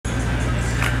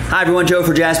Hi everyone, Joe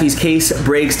for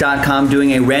JaspysCaseBreaks.com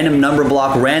doing a random number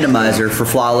block randomizer for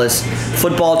Flawless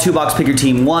Football 2-box pick your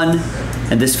team 1.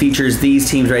 And this features these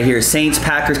teams right here: Saints,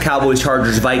 Packers, Cowboys,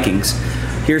 Chargers, Vikings.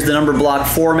 Here's the number block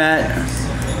format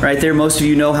right there. Most of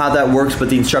you know how that works, but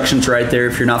the instructions are right there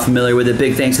if you're not familiar with it.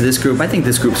 Big thanks to this group. I think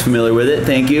this group's familiar with it.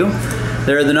 Thank you.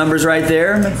 There are the numbers right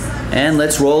there. And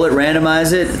let's roll it,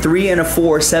 randomize it. 3 and a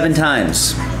 4, 7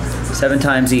 times. 7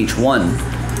 times each. 1,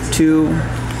 2,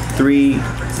 3,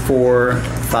 4,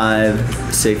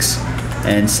 5, 6,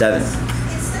 and 7.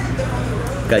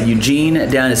 Got Eugene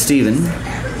down to Steven.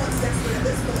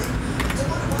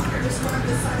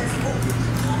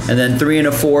 And then 3 and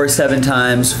a 4, 7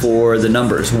 times for the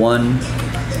numbers. 1,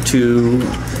 2,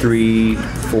 3,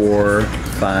 4,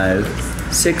 5,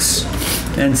 6,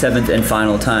 and 7th and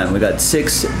final time. We got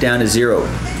 6 down to 0.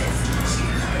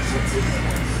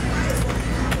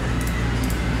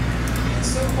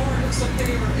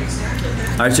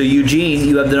 All right, so Eugene,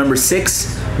 you have the number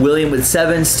 6, William with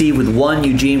 7, Steve with 1,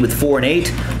 Eugene with 4 and 8,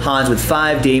 Hans with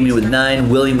 5, Damien with 9,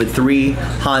 William with 3,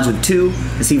 Hans with 2,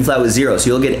 and Stephen Flat with 0.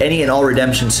 So you'll get any and all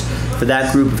redemptions for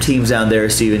that group of teams down there,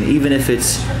 Stephen, even if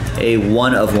it's a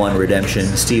 1-of-1 redemption.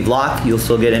 Steve Locke, you'll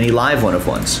still get any live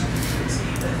 1-of-1s.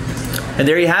 And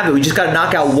there you have it. We just got to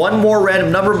knock out one more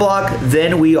random number block,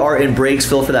 then we are in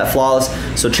Breaksville for that Flawless.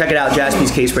 So check it out,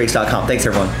 JaspysCaseBreaks.com. Thanks,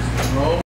 everyone.